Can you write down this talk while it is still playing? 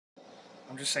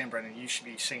I'm just saying, Brendan, you should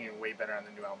be singing way better on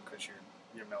the new album because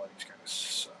your melodies kind of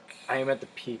suck. I am at the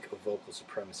peak of vocal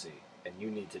supremacy, and you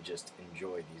need to just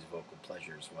enjoy these vocal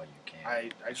pleasures while you can. I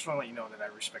just want to let you know that I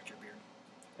respect your beard.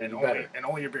 And You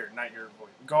only your beard, not your voice.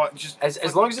 Go out, just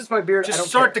as long as it's my beard, just I don't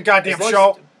start care. the goddamn As long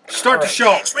show. as- Start the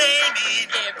show. It's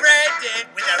Raymond and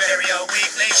Brendan with our very own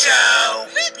weekly show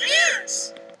with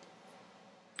beers.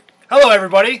 Hello,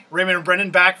 everybody. Raymond and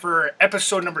Brendan back for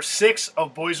episode number 6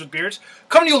 of Boys with Beards.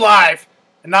 Coming to you live,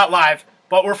 and not live,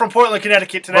 but we're from Portland,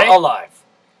 Connecticut today. We're alive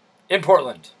in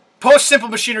Portland. Post Simple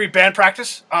Machinery band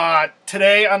practice.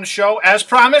 Today on the show, as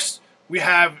promised, we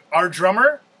have our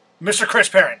drummer, Mr. Chris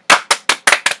Perrin.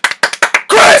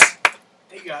 Chris!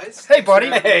 Hey guys. Hey, buddy.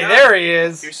 Hey, there he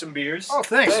is. Here's some beers. Oh,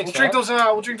 thanks. Thanks, We'll drink man. those.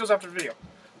 We'll drink those after the video.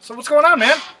 So what's going on,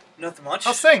 man? Nothing much.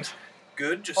 How's things?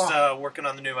 Good. Just working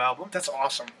on the new album. That's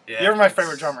awesome. Yeah, You're my it's-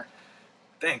 favorite drummer.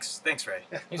 Thanks, Ray.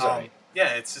 He's alright.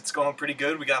 Yeah, it's going pretty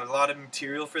good. We got a lot of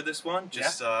material for this one.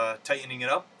 Just tightening it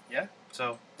up. Yeah.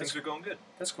 So things are going good.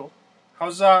 That's cool.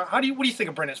 What do you think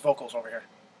of Brendan's vocals over here?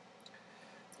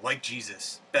 Like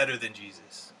Jesus. Better than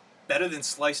Jesus. Better than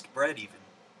sliced bread even.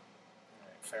 All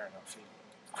right, fair enough.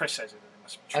 Chris says it. It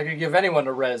must be true. I could give anyone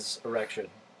a res erection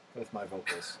with my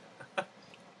vocals.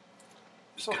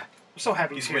 I'm so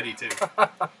happy He's here. witty too.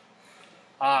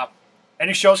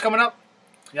 Any shows coming up?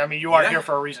 Yeah, I mean, you are Yeah. here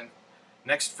for a reason.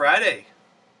 Next Friday,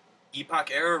 Epoch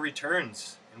Era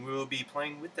returns, and we will be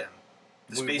playing with them.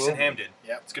 The We Space will in be. Hamden.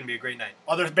 Yep. It's going to be a great night.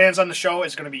 Other bands on the show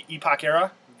is going to be Epoch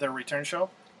Era, their return show.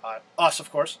 Us,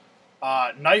 of course.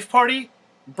 Knife Party,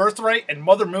 Birthright, and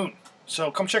Mother Moon.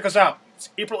 So come check us out. It's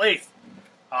April 8th.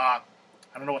 I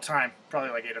don't know what time. Probably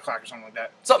like 8 o'clock or something like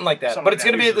that. Something like that. Something But like it's that.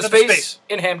 going to be at the It's at the space, Space.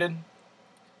 in Hamden.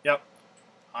 Yep.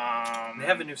 They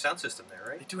have a new sound system there,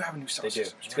 They right? do have a new sound They do.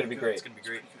 system. It's gonna be great. It's going to be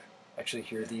great. Actually,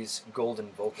 hear these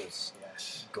golden vocals.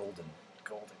 Yes. Golden.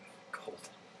 Golden. Golden.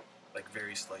 Like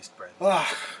very sliced bread.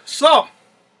 So,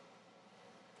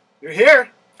 you're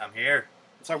here. I'm here.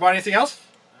 Let's talk about anything else?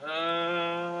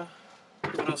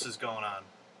 What else is going on?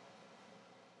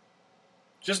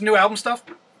 Just new album stuff?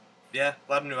 Yeah,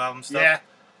 a lot of new album stuff. Yeah.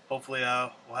 Hopefully,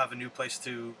 we'll have a new place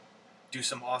to do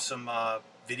some awesome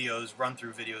videos,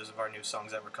 run-through videos of our new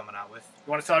songs that we're coming out with.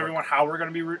 You want to tell everyone how we're going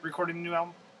to be recording the new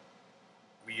album?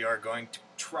 We are going to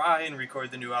try and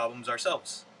record the new albums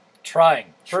ourselves.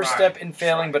 Trying. First Trying. step in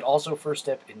failing, Trying. but also first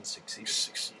step in succeeding.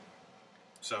 Succeed.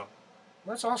 So,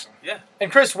 That's awesome. yeah.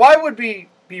 And Chris, why would we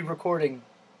be recording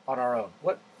on our own?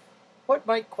 What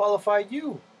might qualify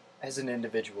you as an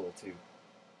individual to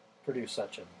produce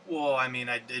such a... Well, I mean,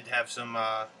 I did have some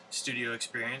studio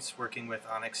experience working with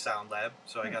Onyx Sound Lab,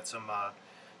 so I got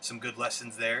some good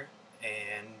lessons there.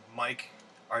 And Mike,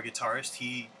 our guitarist,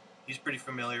 he's pretty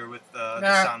familiar with the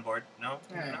Nah. soundboard. No?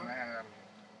 Yeah, No? man,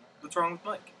 What's wrong with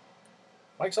Mike?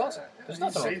 Mike's awesome. There's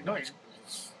nothing wrong with No, Mike.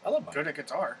 he's I love Mike. good at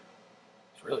guitar.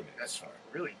 It's really good. That's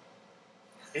really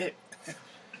it.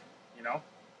 You know?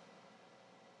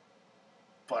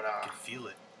 But, I can feel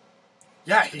it.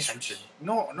 yeah, he's... Tension.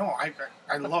 No,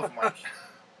 I love Mike.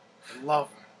 I love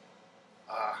him.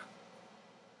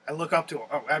 I look up to him.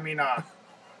 Oh, I mean,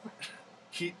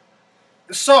 he...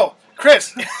 So,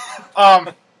 Chris,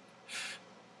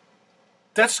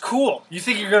 that's cool. You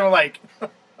think you're gonna, like,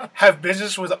 have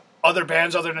business with other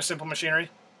bands other than Simple Machinery?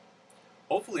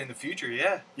 Hopefully in the future,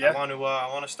 yeah. Yeah. I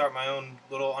want to start my own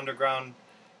little underground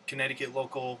Connecticut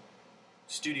local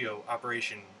studio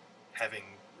operation, having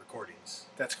recordings.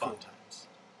 That's Fun cool. times.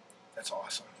 That's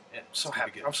awesome. Yeah. I'm it's so gonna be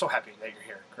happy. good. I'm so happy that you're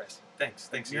here, Chris. Thanks.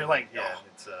 You're Ian. like, yeah. oh.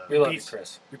 It's We love you, beats.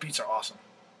 Chris. Your beats are awesome.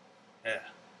 yeah.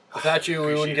 Without you, we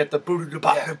wouldn't Appreciate get the booty da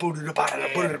ba Yeah. booty da ba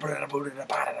da booty da ba da booty da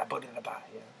ba da booty da ba.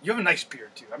 You have a nice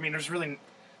beard too. I mean, there's really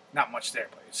not much there,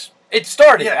 but it's It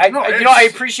started. Yeah, I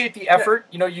it's- appreciate the effort.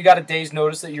 You know, you got a day's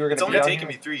notice that you were going It's to be only on taken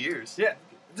here. me 3 years. yeah.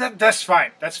 That's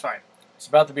fine. That's fine. It's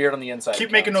about the beard on the inside. Keep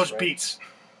that making counts, those right? beats,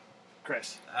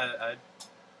 Chris. I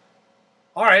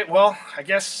All right. Well, I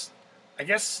guess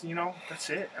you know that's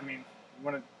it. I mean, you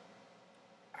want to?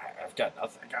 I've got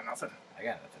nothing. I got nothing. I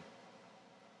got nothing.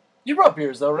 You brought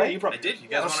beers though, right? Yeah, you brought. I did. You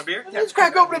guys want a beer? Let's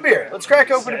crack open a beer. Let's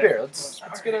crack open a beer. Let's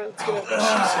get a.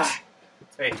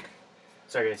 Hey,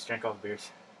 sorry guys, drank all the beers.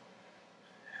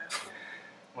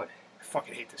 What? I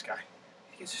fucking hate this guy.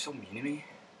 You guys are so mean to me.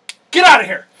 Get out of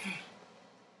here.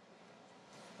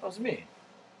 That was me.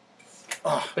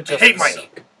 Oh, But I hate just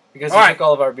Mike. because All he right. took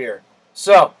all of our beer.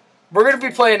 So we're gonna be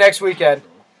playing next weekend,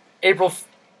 April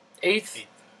 8th,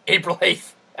 April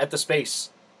 8th at the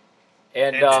Space.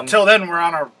 And Until then, we're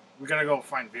gonna go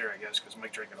find beer, I guess, because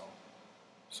Mike drank it all.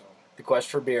 So the quest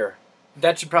for beer.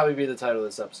 That should probably be the title of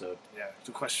this episode. yeah,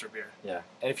 the quest for beer. Yeah.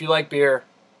 And if you like beer,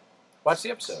 watch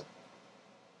the episode.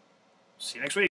 See you next week.